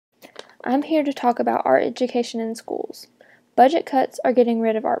I'm here to talk about art education in schools. Budget cuts are getting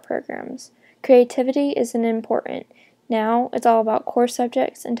rid of art programs. Creativity isn't important. Now it's all about core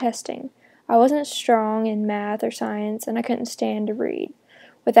subjects and testing. I wasn't strong in math or science, and I couldn't stand to read.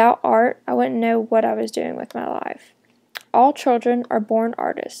 Without art, I wouldn't know what I was doing with my life. All children are born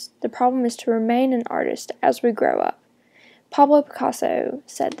artists. The problem is to remain an artist as we grow up. Pablo Picasso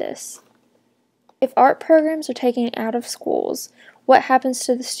said this. If art programs are taken out of schools, what happens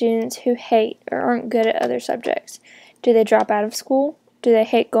to the students who hate or aren't good at other subjects? Do they drop out of school? Do they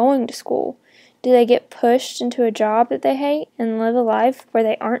hate going to school? Do they get pushed into a job that they hate and live a life where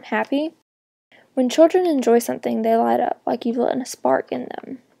they aren't happy? When children enjoy something, they light up like you've lit a spark in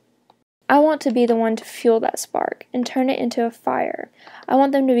them. I want to be the one to fuel that spark and turn it into a fire. I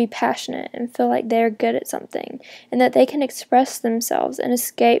want them to be passionate and feel like they're good at something and that they can express themselves and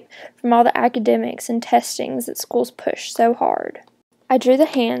escape from all the academics and testings that schools push so hard. I drew the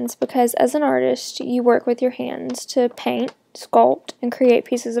hands because as an artist, you work with your hands to paint, sculpt, and create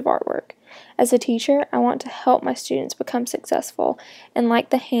pieces of artwork. As a teacher, I want to help my students become successful, and like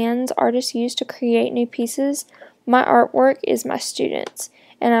the hands artists use to create new pieces, my artwork is my students,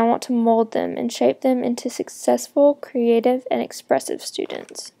 and I want to mold them and shape them into successful, creative, and expressive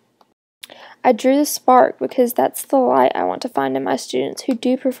students. I drew the spark because that's the light I want to find in my students who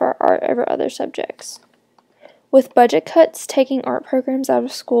do prefer art over other subjects. With budget cuts taking art programs out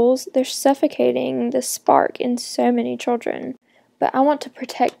of schools, they're suffocating the spark in so many children. But I want to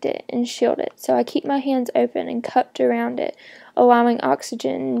protect it and shield it, so I keep my hands open and cupped around it, allowing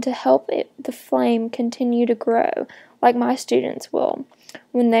oxygen to help the flame continue to grow, like my students will,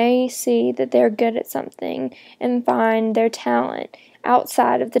 when they see that they're good at something and find their talent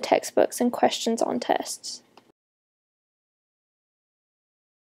outside of the textbooks and questions on tests.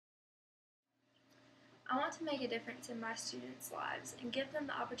 I want to make a difference in my students' lives and give them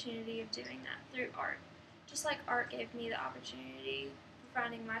the opportunity of doing that through art, just like art gave me the opportunity for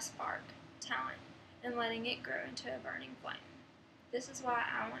finding my spark, talent, and letting it grow into a burning flame. This is why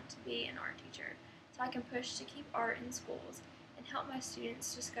I want to be an art teacher, so I can push to keep art in schools and help my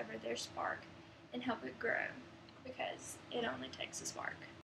students discover their spark and help it grow, because it only takes a spark.